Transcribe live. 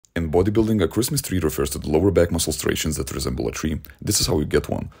In bodybuilding, a Christmas tree refers to the lower back muscle striations that resemble a tree. This is how you get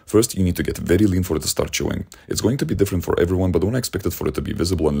one. First, you need to get very lean for it to start showing. It's going to be different for everyone, but don't expect it for it to be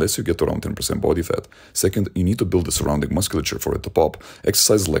visible unless you get to around 10% body fat. Second, you need to build the surrounding musculature for it to pop.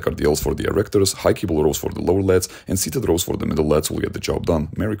 Exercises like rdls for the erectors, high cable rows for the lower lats, and seated rows for the middle lats will get the job done.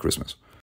 Merry Christmas.